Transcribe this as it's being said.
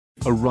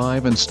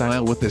Arrive in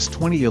style with this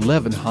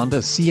 2011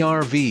 Honda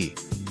CR-V.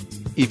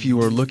 If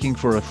you are looking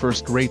for a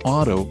first-rate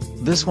auto,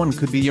 this one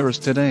could be yours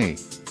today.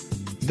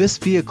 This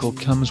vehicle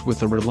comes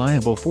with a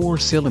reliable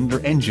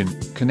 4-cylinder engine,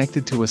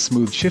 connected to a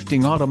smooth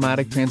shifting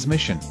automatic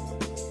transmission.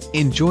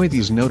 Enjoy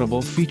these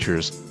notable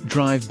features: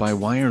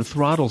 drive-by-wire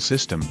throttle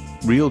system,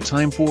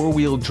 real-time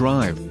 4-wheel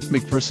drive,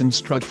 MacPherson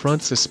strut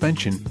front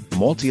suspension,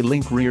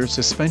 multi-link rear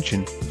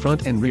suspension,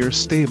 front and rear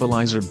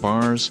stabilizer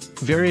bars,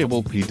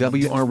 variable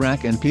PWR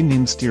rack and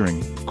pinion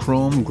steering,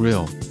 chrome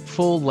grille,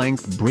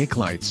 full-length brake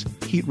lights,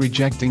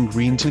 heat-rejecting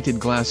green tinted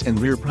glass and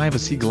rear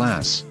privacy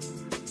glass.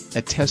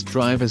 A test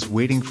drive is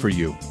waiting for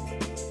you.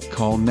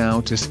 Call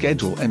now to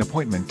schedule an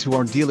appointment to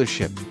our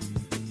dealership.